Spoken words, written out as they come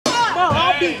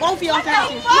beat both of y'all. Y'all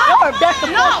back to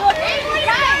no.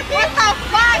 What the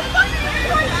fuck?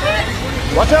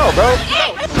 Watch out, bro.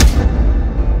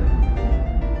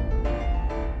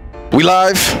 We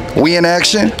live, we in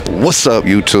action. What's up,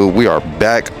 YouTube? We are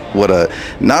back with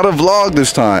not a vlog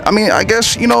this time. I mean, I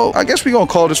guess we gonna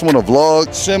call this one a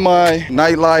vlog, semi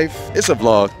nightlife. It's a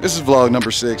vlog. This is vlog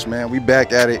number 6, man. We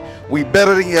back at it. We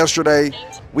better than yesterday.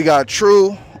 We got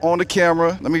True on the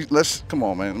camera. Come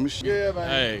on, man. Yeah, man.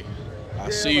 Hey, I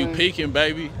see you peeking,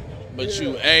 baby, but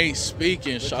you ain't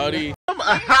speaking, shawty.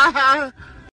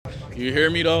 You hear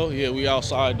me though? Yeah, we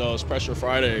outside though. It's Pressure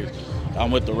Fridays. I'm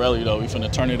with the rally though. We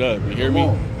finna turn it up. You hear me?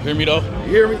 You hear me though? You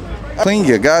hear me? Clean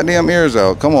your goddamn ears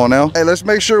out. Come on now. Hey, let's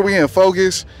make sure we in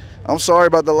focus. I'm sorry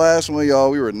about the last one,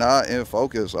 y'all. We were not in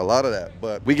focus. A lot of that,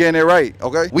 but we getting it right,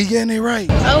 okay? We getting it right.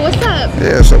 Oh, what's up?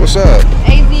 Yeah, so what's up?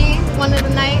 AZ, one of the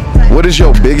night. What is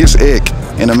your biggest ick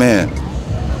in a man?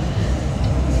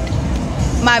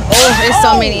 It's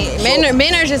so many.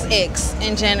 Men are just icks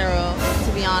in general,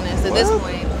 to be honest, at this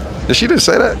point. Did she just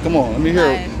say that? Come on, let me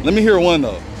hear. Let me hear one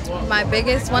though. One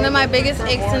of my biggest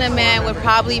icks in a man would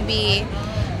probably be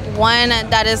one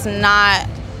that is not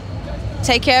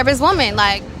take care of his woman,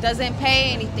 like doesn't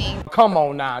pay anything. Come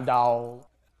on now, dog.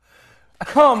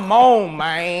 Come on,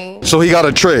 man. So he got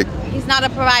a trick. He's not a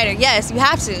provider. Yes, you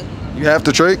have to. You have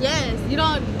to trick? Yes, you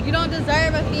don't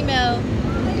deserve a female.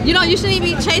 You shouldn't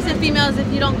be chasing females if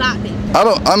you don't got it. I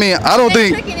don't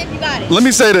think. Tricking if you got it. Let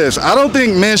me say this. I don't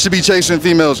think men should be chasing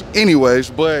females anyways,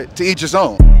 but to each his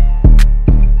own.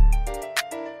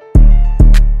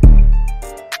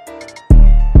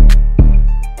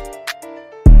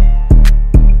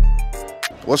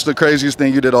 What's the craziest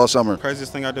thing you did all summer?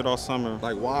 Craziest thing I did all summer.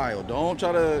 Like wild. Don't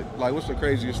try to, like, what's the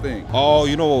craziest thing? Oh,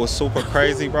 you know what was super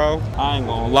crazy, bro? I ain't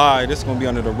gonna lie, this is gonna be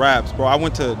under the wraps, bro. I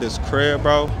went to this crib,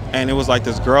 bro, and it was like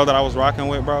this girl that I was rocking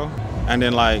with, bro. And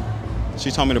then like,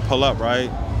 she told me to pull up, right?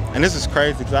 And this is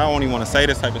crazy because I don't even want to say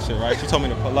this type of shit, right? She told me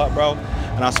to pull up, bro.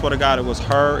 And I swear to God, it was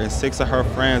her and 6 of her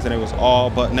friends, and it was all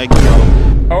butt naked,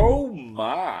 bro. Oh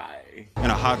my. In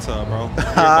a hot tub, bro. Butt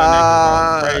naked,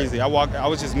 bro. Crazy. I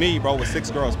was just me, bro, with 6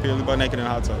 girls, purely butt naked in a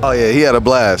hot tub. Oh yeah, he had a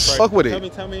blast. Crazy. Fuck with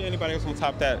it. Tell me anybody else gonna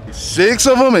top that. 6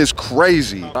 of them is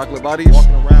crazy. Chocolate bodies.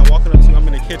 Walking around, walking up to, I'm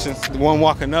in the kitchen, the one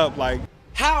walking up like.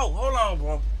 How? Hold on,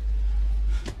 bro.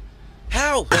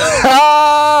 How?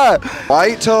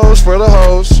 White toast for the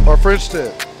host or French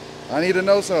tip? I need to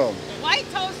know something. White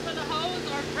toast for the hose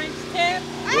or French tip?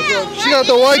 She got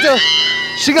the white toast.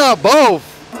 She got both.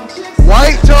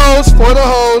 White toast for the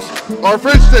host or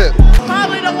French tip?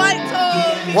 Probably the white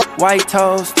toast. White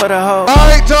toast for the hoe.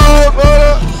 White toast for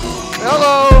the.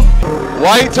 Hello.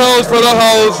 White toast for the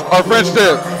host or French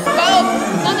tip?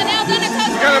 Both. On the nails and the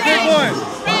toast. You got a big one.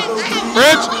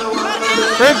 French.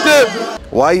 French tip.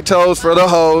 White toast for the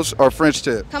host or French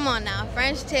tip? Come on now,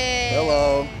 French tip.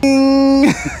 Hello.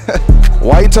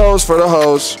 White toast for the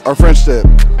host or French tip?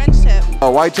 French tip.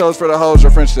 White toast for the host or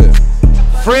French tip?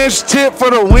 French tip for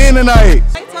the win tonight.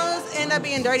 White toast end up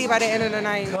being dirty by the end of the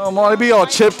night. Come on, it be all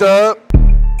chipped up.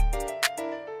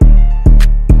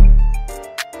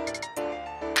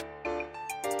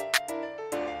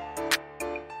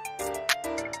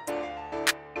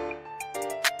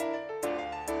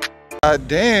 God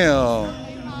damn.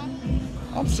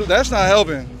 That's not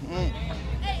helping.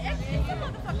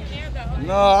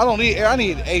 No, I don't need air. I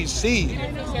need AC.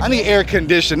 I need air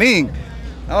conditioning.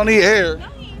 I don't need air.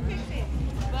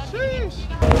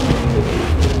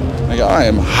 Nigga, I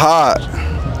am hot.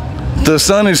 The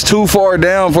sun is too far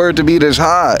down for it to be this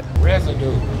hot.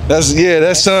 Residue.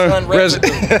 That's sun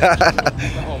residue.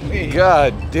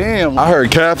 God damn. I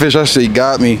heard catfish. I said,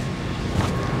 got me.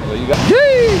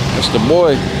 That's the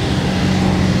boy.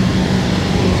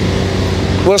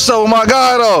 What's up with my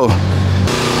guy though?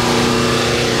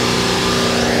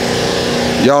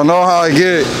 Y'all know how I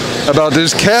get about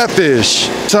this catfish.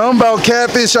 Tell him about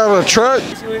catfish out of a truck.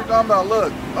 See what he's talking about,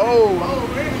 look. Oh,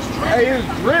 hey, it's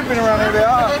dripping around there.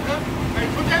 Hey,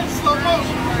 put that in slow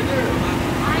motion right there.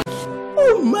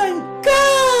 Oh my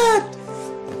God!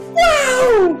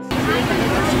 Wow!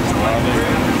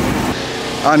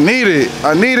 I need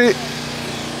it.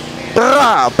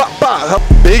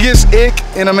 Biggest ick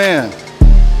in a man.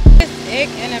 Biggest ick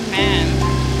in a man.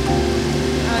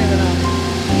 I don't even know.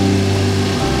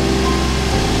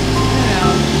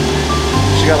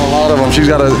 She got a lot of them. She's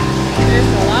got a. There's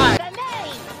a lot.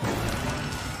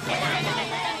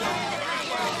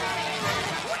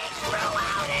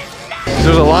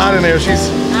 There's a lot in there. She's.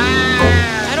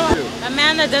 A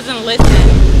man that doesn't listen.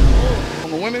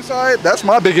 On the women's side, that's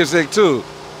my biggest ick too.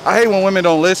 I hate when women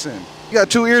don't listen. You got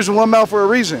 2 ears and 1 mouth for a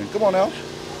reason. Come on now.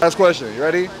 Last question. You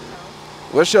ready?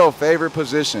 What's your favorite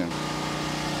position?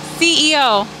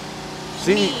 CEO.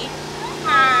 See?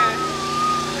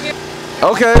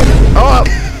 Okay. Oh,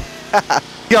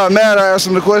 you got mad I asked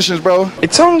him the questions, bro.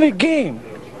 It's only a game.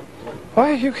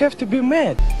 Why you have to be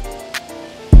mad?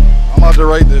 I'm about to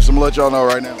rate this. I'm gonna let y'all know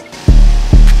right now.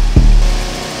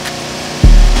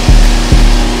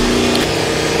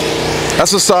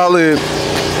 That's a solid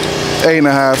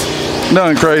 8.5.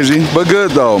 Nothing crazy, but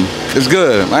good though. It's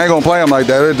good. I ain't gonna play him like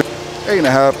that.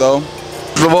 8.5 though.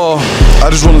 First of all, I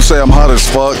just want to say I'm hot as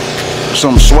fuck. So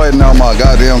I'm sweating out my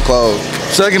goddamn clothes.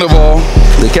 Second of all,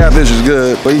 the catfish is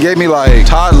good, but he gave me like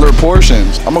toddler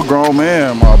portions. I'm a grown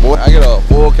man, my boy. I get a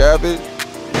full catfish.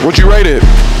 What you rate it?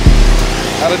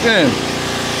 Out of 10.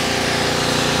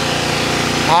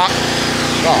 Hot.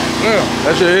 Oh, damn.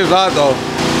 That shit is hot though.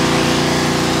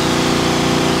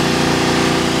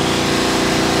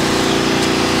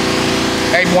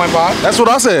 $8.5. That's what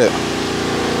I said.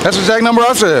 That's the exact number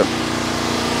I said.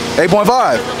 8.5.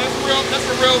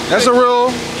 That's a real.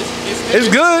 It's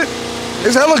good.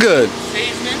 It's hella good.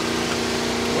 Seasoning.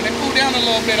 When it cool down a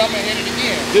little bit, I'm gonna hit it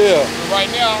again. Yeah. But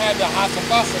right now, I had the hot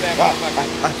sauce of that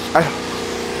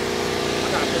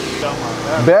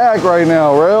motherfucker. Bag right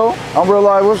now, real. I'm real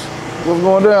life. What's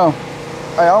going down?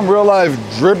 Hey, I'm real life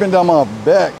dripping down my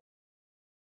back.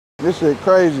 This shit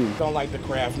crazy. Don't like the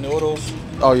Kraft noodles.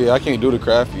 Oh yeah, I can't do the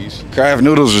crafties. Kraft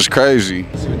noodles is crazy.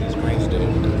 Let's see what these greens do.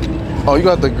 Oh, you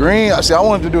got the green. I see. I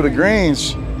wanted to do the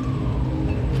greens.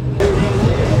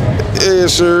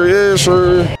 Yes, sir. Yes,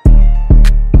 sir.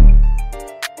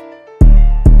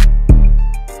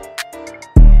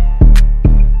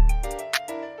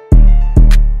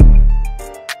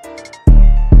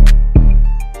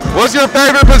 What's your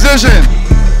favorite position?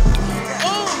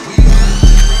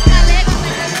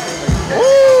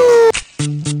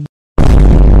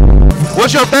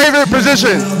 What's your favorite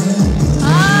position?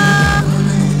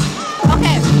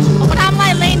 Okay, when I'm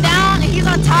like laying down and he's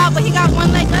on top, but he got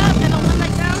one leg up and one leg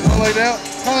down. One leg down?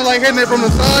 Kind of like hitting it from the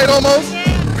side almost? Yeah,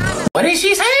 kind of. What did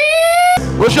she say?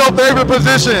 What's your favorite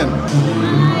position?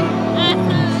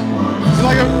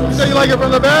 You say you like it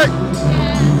from the back?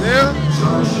 Yeah?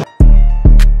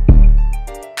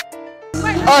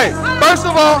 Alright, first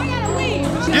of all,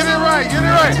 get it right, get it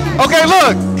right. Okay,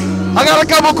 look, I got a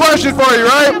couple questions for you,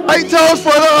 right? White toast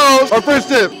for the O's or French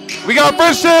tip? We got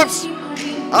French tips.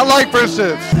 I like French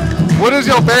tips. What is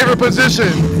your favorite position?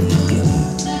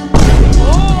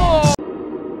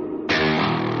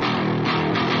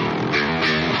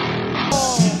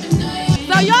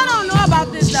 So y'all don't know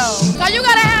about this though. So you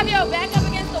gotta have your back up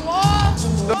against the wall.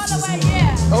 All the way,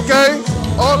 yeah. Okay,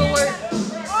 all the way.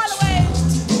 All the way.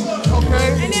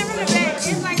 Okay. And then from the back,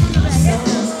 it's like from the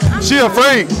back. She a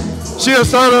freak. She a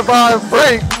certified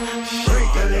freak.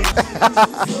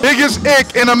 Biggest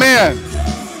ick in a man.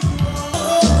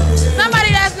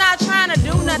 Somebody that's not trying to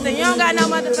do nothing. You don't got no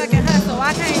motherfucking hustle.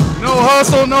 I can't. No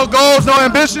hustle, no goals, no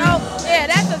ambition. No, yeah,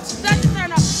 that's such a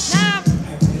turn off. Now,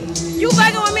 you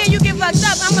fucking with me and you get fucked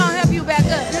up, I'm gonna help you back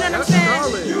up. You know what I'm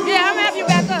saying? Yeah, I'm gonna help you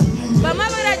back up. But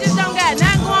motherfuckers that just don't got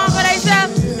nothing going for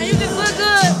themselves and you just look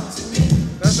good.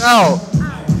 That's out.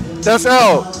 That's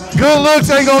out. Good looks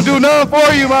ain't gonna do nothing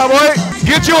for you, my boy.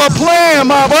 Get you a plan,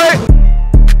 my boy.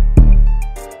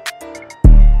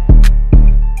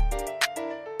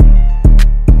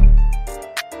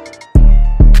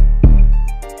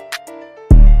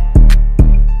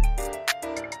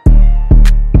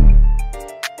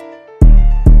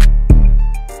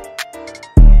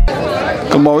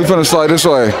 Come on, we finna slide this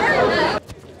way.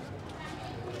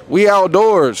 We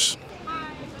outdoors.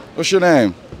 What's your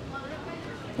name?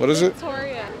 What is it?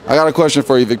 Victoria. I got a question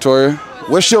for you, Victoria.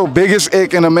 What's your biggest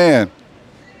ick in a man?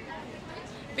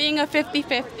 Being a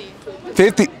 50-50.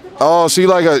 50. Oh, so you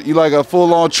like a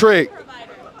full-on trick?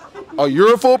 Oh,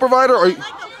 you're a full provider? Or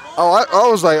I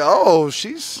was like, oh,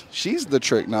 she's the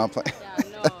trick. Now I'm playing.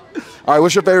 All right,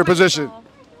 what's your favorite position?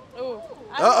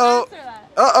 Uh-oh.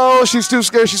 Uh-oh, she's too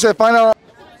scared. She said, find out.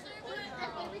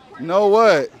 No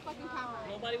what?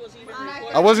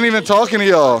 I wasn't even talking to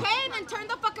y'all. Okay, then turn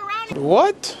the fuck around.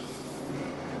 What?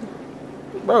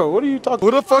 Bro, what are you talking?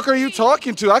 Who the fuck are you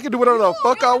talking to? I can do whatever the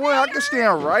fuck I want. I can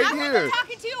stand right I here. wasn't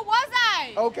talking to you, was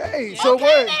I? Okay, so Okay,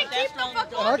 what? then keep the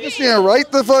fuck I on can me. stand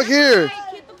right the fuck here.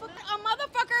 Keep the fuck- a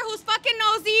motherfucker who's fucking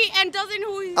nosy and doesn't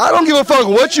who he's. I don't give a fuck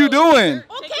what you doing.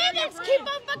 Okay, then keep on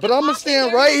fucking. But I'm gonna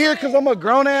stand right here because I'm a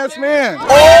grown ass man. Oh,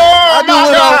 I do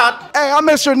what hey, I'm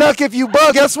Mr. Nuck if you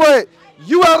bug. Guess what?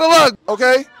 You out of luck,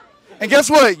 okay? And guess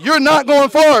what? You're not going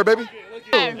forward, baby.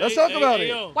 Let's talk about it.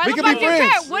 Why We the can be fuck you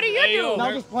friends. care? What do you do? No,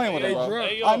 I'm just playing with it, bro.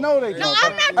 I know they No, drunk.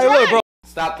 I'm not Hey, look, drunk. bro.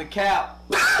 Stop the cap.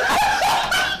 Stop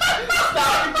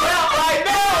the cap right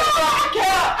now. Stop the cap.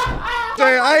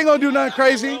 saying? I ain't gonna do nothing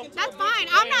crazy. That's fine.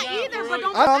 I'm not either, but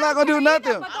don't. I'm not gonna do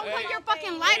nothing. But don't put your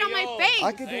fucking light on my face.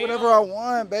 I can do whatever I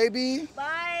want, baby.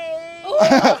 Bye.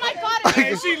 Oh my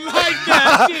God. She like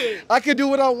that shit. I can do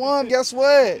what I want. Guess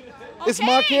what? It's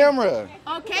my camera.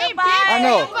 Okay, bye. I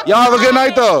know. Y'all have a good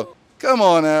night though. Come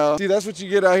on now. See, that's what you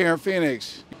get out here in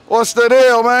Phoenix. What's the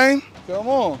deal, man? Come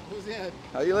on.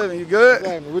 How you living? You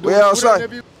good? We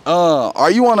outside.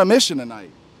 Are you on a mission tonight?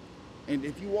 And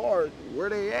if you are, where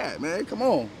they at, man? Come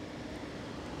on.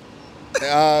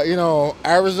 You know,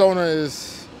 Arizona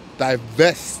is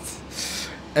diverse.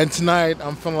 And tonight,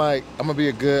 I'm feeling like I'm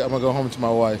gonna go home to my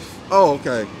wife. Oh,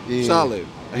 okay. Yeah. Solid.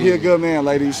 He a good man,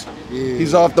 ladies. Yeah.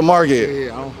 He's off the market.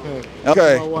 Yeah, I don't care.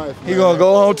 Okay. My wife, He gonna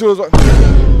go home to his wife.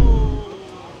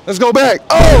 Let's go back.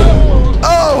 Oh!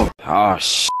 Oh! Ah,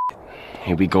 shit.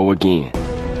 Here we go again.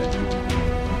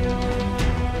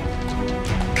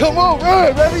 Come on,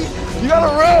 run, baby. You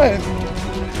gotta run.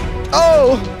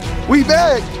 Oh, we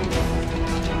back.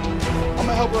 I'm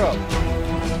gonna help her up.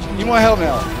 You wanna help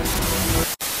now?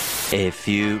 A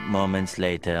few moments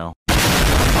later.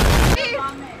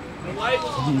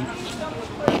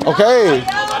 Okay.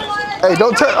 Hey,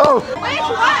 don't tell. Oh.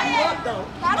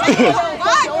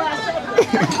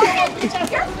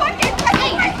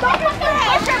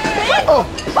 Oh.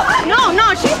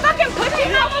 No, she's fucking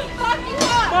pushing her.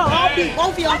 Bro, I'll beat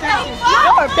both of y'all down.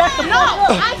 Y'all are back to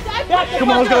Come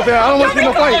on, let's go there. I don't want you in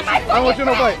no fight. I don't want you in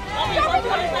no fight.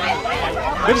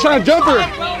 They're just trying to jump her.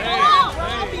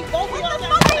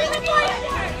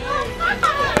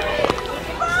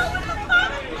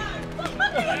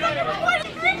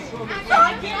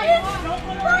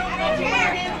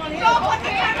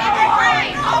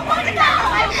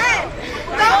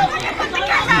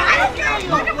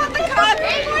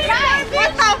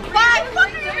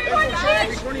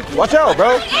 Watch out,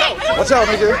 bro. Watch out,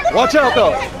 nigga. Watch out,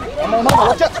 though. Come on, mama.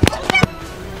 Watch out.